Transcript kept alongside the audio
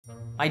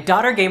My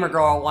daughter Gamer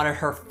Girl wanted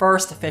her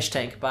first fish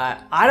tank,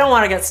 but I don't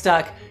want to get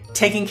stuck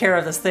taking care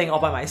of this thing all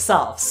by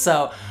myself.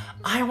 So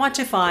I want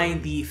to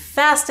find the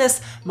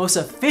fastest, most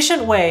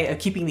efficient way of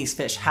keeping these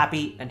fish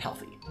happy and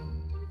healthy.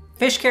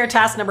 Fish care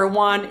task number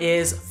 1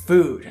 is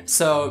food.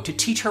 So to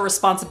teach her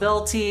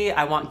responsibility,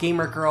 I want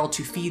Gamer Girl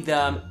to feed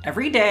them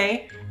every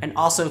day and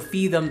also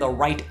feed them the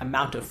right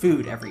amount of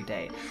food every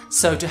day.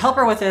 So to help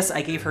her with this,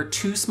 I gave her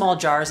 2 small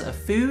jars of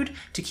food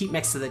to keep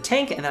next to the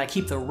tank, and then I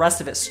keep the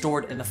rest of it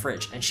stored in the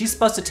fridge. And she's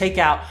supposed to take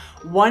out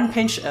 1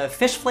 pinch of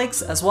fish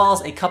flakes as well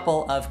as a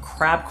couple of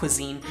crab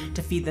cuisine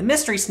to feed the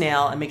mystery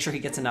snail and make sure he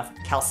gets enough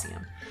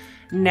calcium.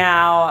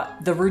 Now,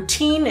 the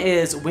routine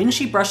is when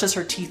she brushes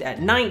her teeth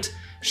at night,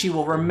 she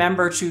will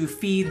remember to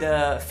feed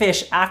the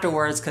fish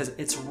afterwards because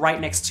it's right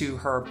next to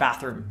her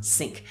bathroom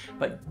sink.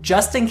 But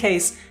just in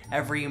case,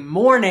 every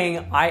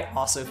morning I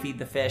also feed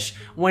the fish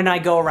when I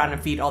go around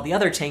and feed all the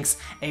other tanks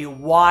a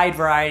wide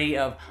variety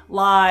of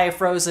live,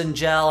 frozen,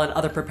 gel, and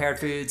other prepared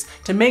foods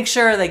to make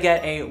sure they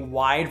get a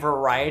wide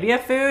variety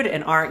of food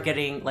and aren't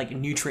getting like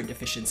nutrient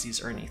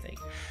deficiencies or anything.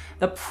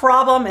 The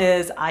problem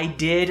is I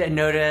did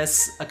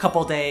notice a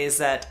couple days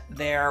that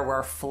there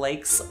were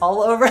flakes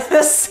all over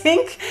the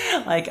sink,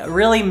 like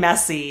really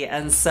messy.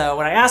 And so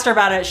when I asked her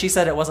about it, she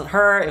said it wasn't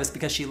her, it was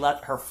because she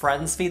let her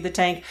friends feed the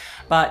tank.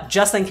 But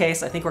just in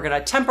case, I think we're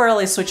gonna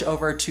temporarily switch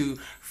over to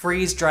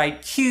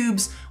freeze-dried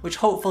cubes, which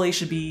hopefully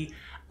should be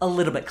a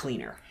little bit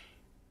cleaner.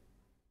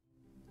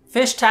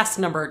 Fish task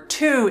number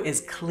 2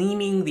 is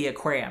cleaning the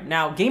aquarium.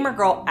 Now, Gamer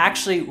Girl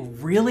actually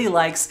really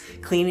likes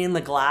cleaning the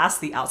glass,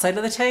 the outside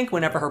of the tank,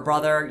 whenever her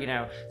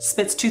brother,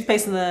 spits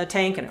toothpaste in the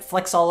tank and it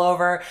flecks all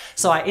over.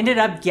 So I ended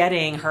up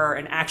getting her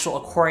an actual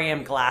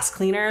aquarium glass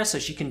cleaner so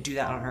she can do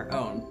that on her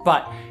own.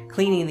 But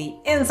cleaning the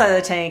inside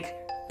of the tank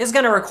is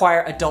gonna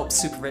require adult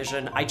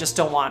supervision. I just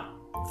don't want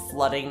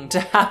flooding to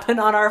happen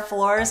on our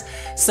floors.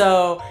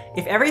 So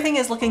if everything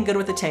is looking good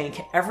with the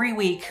tank, every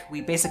week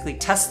we basically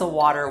test the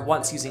water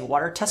once using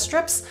water test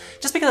strips,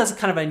 just because it's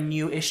kind of a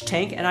new-ish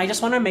tank, and I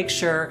just want to make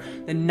sure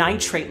the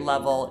nitrate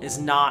level is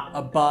not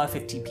above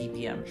 50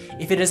 ppm.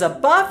 If it is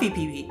above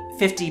 50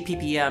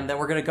 ppm, then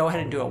we're going to go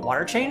ahead and do a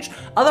water change.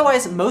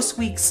 Otherwise, most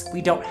weeks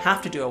we don't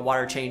have to do a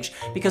water change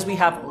because we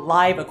have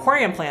live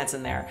aquarium plants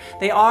in there.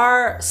 They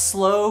are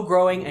slow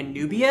growing and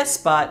nubious,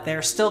 but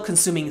they're still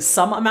consuming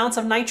some amounts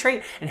of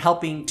nitrate and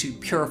helping to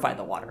purify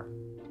the water.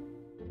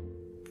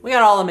 We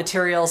got all the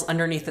materials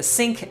underneath the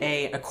sink.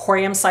 An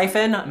aquarium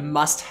siphon,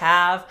 must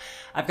have.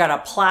 I've got a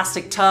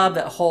plastic tub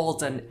that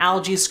holds an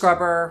algae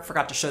scrubber.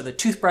 Forgot to show the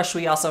toothbrush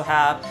we also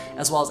have,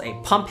 as well as a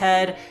pump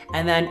head,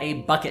 and then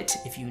a bucket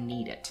if you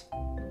need it.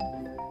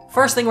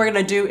 First thing we're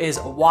gonna do is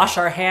wash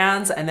our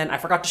hands, and then I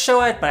forgot to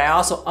show it, but I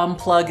also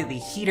unplug the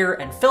heater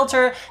and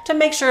filter to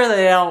make sure that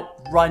they don't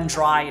run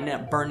dry and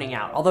end up burning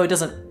out, although it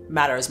doesn't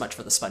matter as much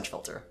for the sponge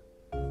filter.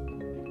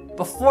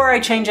 Before I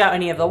change out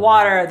any of the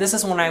water, this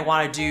is when I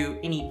want to do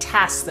any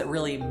tasks that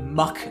really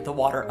muck the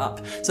water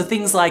up. So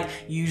things like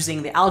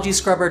using the algae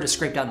scrubber to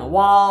scrape down the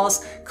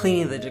walls,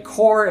 cleaning the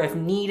decor if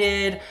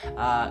needed,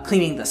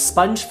 cleaning the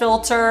sponge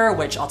filter,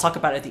 which I'll talk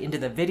about at the end of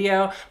the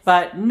video,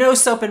 but no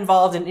soap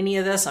involved in any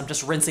of this. I'm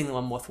just rinsing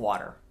them with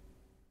water.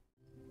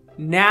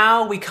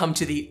 Now we come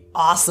to the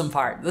awesome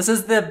part. This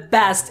is the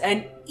best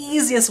and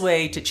easiest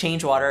way to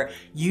change water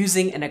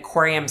using an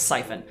aquarium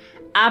siphon.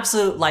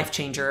 Absolute life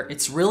changer.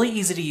 It's really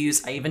easy to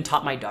use. I even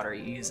taught my daughter to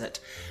use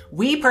it.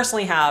 We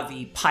personally have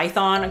the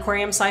Python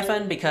aquarium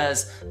siphon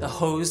because the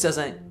hose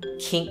doesn't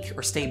kink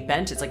or stay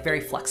bent. It's like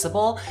very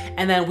flexible.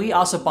 And then we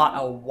also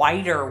bought a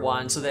wider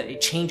one so that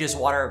it changes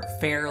water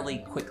fairly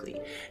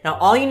quickly. Now,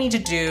 all you need to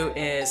do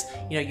is,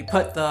 you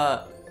put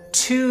the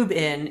tube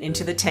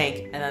into the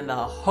tank and then the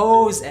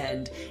hose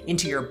end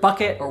into your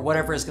bucket or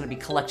whatever is going to be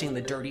collecting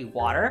the dirty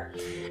water.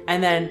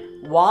 And then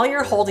while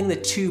you're holding the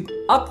tube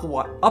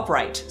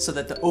upright so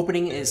that the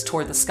opening is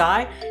toward the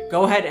sky,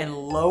 go ahead and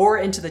lower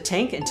into the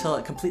tank until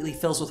it completely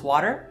fills with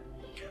water.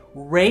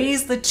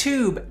 Raise the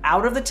tube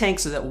out of the tank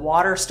so that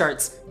water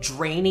starts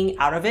draining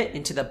out of it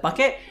into the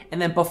bucket.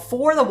 And then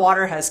before the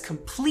water has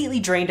completely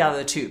drained out of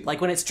the tube,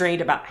 like when it's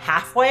drained about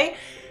halfway,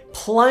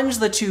 plunge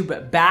the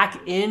tube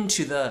back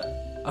into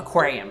the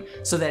aquarium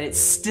so that it's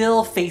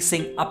still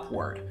facing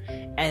upward.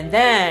 And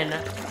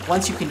then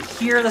once you can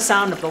hear the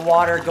sound of the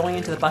water going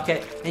into the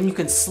bucket, then you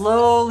can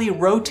slowly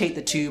rotate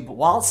the tube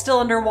while it's still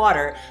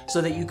underwater so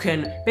that you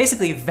can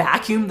basically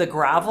vacuum the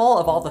gravel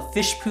of all the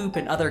fish poop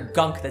and other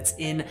gunk that's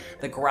in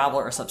the gravel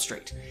or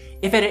substrate.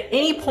 If at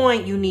any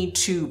point you need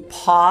to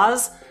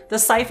pause the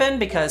siphon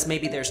because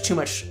maybe there's too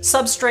much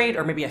substrate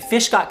or maybe a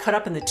fish got cut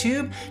up in the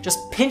tube, just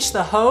pinch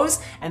the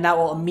hose and that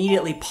will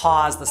immediately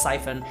pause the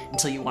siphon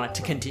until you want it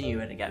to continue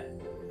it again.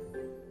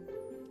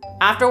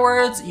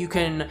 Afterwards, you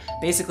can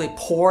basically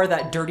pour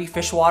that dirty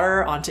fish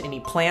water onto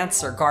any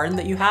plants or garden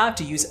that you have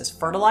to use as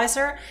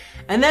fertilizer,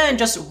 and then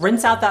just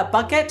rinse out that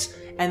bucket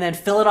and then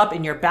fill it up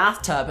in your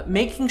bathtub,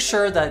 making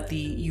sure that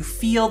you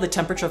feel the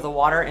temperature of the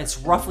water and it's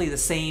roughly the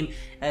same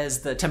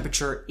as the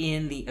temperature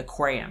in the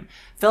aquarium.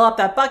 Fill up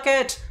that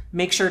bucket,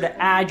 make sure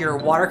to add your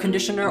water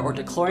conditioner or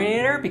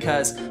dechlorinator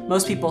because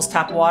most people's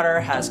tap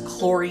water has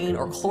chlorine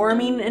or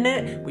chloramine in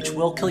it, which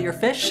will kill your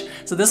fish.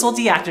 So this will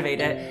deactivate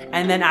it.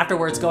 And then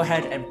afterwards, go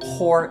ahead and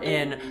pour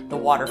in the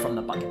water from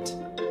the bucket.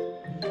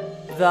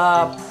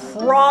 The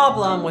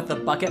problem with the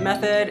bucket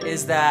method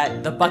is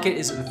that the bucket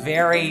is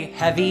very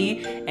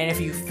heavy, and if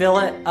you fill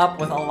it up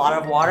with a lot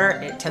of water,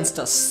 it tends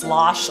to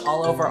slosh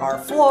all over our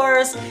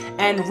floors,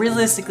 and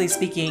realistically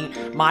speaking,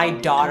 my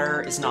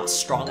daughter is not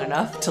strong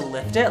enough to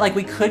lift it. Like,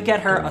 we could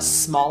get her a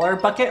smaller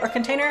bucket or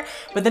container,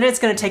 but then it's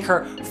gonna take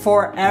her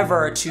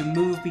forever to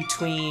move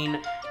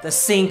between the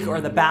sink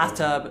or the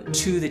bathtub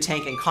to the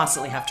tank and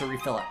constantly have to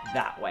refill it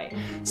that way.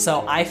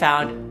 So I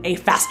found a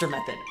faster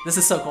method. This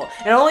is so cool.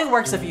 It only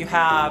works if you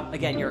have,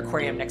 again, your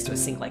aquarium next to a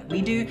sink like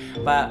we do,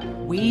 but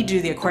we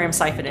do the aquarium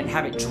siphon and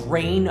have it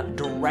drain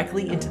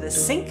directly into the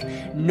sink,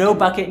 no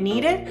bucket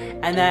needed.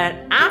 And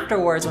then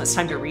afterwards, when it's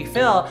time to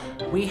refill,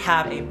 we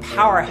have a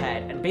power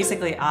head. And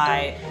basically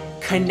I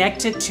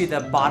connect it to the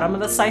bottom of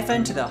the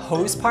siphon, to the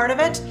hose part of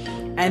it.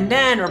 And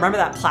then, remember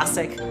that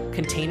plastic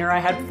container I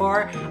had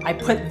before? I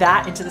put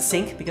that into the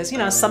sink because, you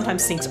know,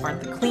 sometimes sinks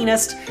aren't the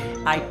cleanest.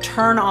 I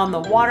turn on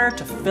the water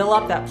to fill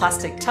up that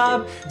plastic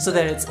tub so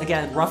that it's,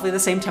 again, roughly the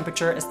same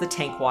temperature as the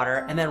tank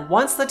water. And then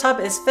once the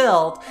tub is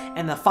filled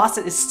and the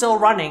faucet is still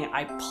running,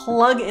 I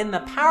plug in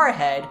the power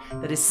head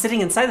that is sitting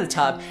inside the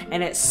tub,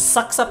 and it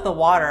sucks up the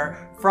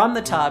water from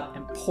the tub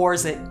and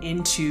pours it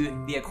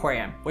into the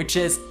aquarium, which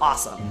is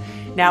awesome.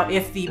 Now,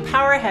 if the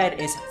power head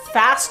is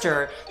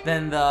faster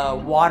than the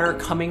water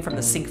coming from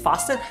the sink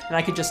faucet, then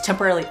I could just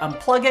temporarily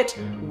unplug it,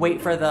 wait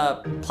for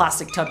the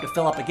plastic tub to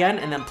fill up again,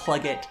 and then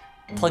plug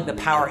the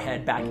power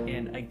head back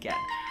in again.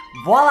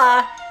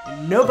 Voila,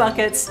 no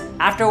buckets.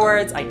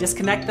 Afterwards, I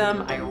disconnect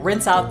them, I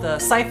rinse out the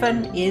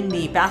siphon in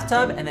the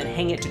bathtub, and then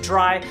hang it to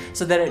dry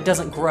so that it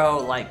doesn't grow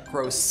like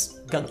gross,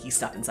 gunky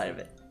stuff inside of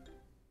it.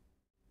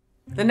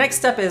 The next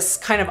step is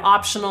kind of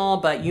optional,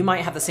 but you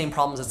might have the same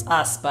problems as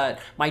us, but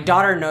my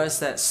daughter noticed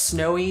that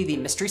Snowy, the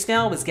mystery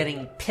snail, was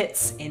getting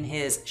pits in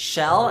his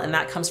shell, and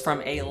that comes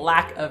from a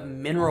lack of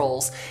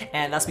minerals,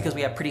 and that's because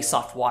we have pretty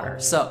soft water.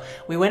 So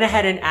we went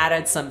ahead and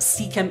added some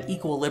Seachem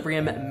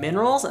Equilibrium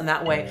minerals, and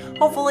that way,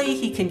 hopefully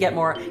he can get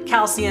more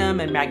calcium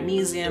and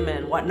magnesium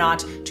and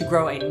whatnot to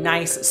grow a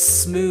nice,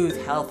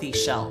 smooth, healthy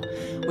shell.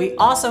 We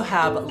also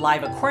have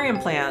live aquarium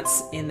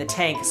plants in the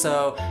tank,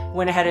 so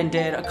went ahead and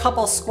did a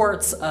couple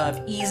squirts of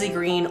Easy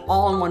Green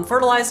all-in-one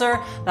fertilizer.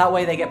 That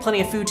way they get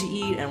plenty of food to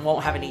eat and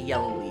won't have any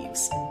yellow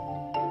leaves.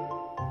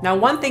 Now,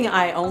 one thing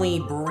I only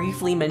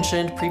briefly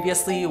mentioned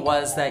previously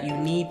was that you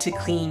need to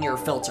clean your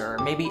filter,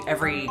 maybe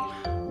every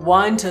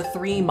 1 to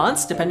 3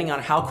 months, depending on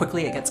how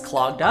quickly it gets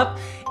clogged up.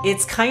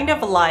 It's kind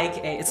of like,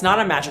 it's not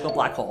a magical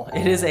black hole.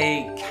 It is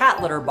a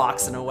cat litter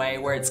box in a way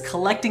where it's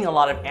collecting a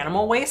lot of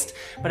animal waste,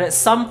 but at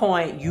some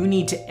point you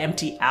need to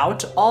empty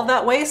out all of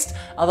that waste,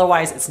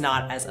 otherwise it's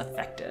not as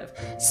effective.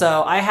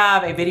 So I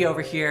have a video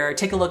over here,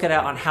 take a look at it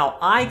on how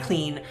I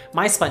clean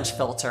my sponge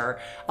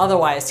filter.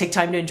 Otherwise, take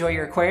time to enjoy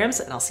your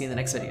aquariums, and I'll see you in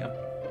the next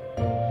video.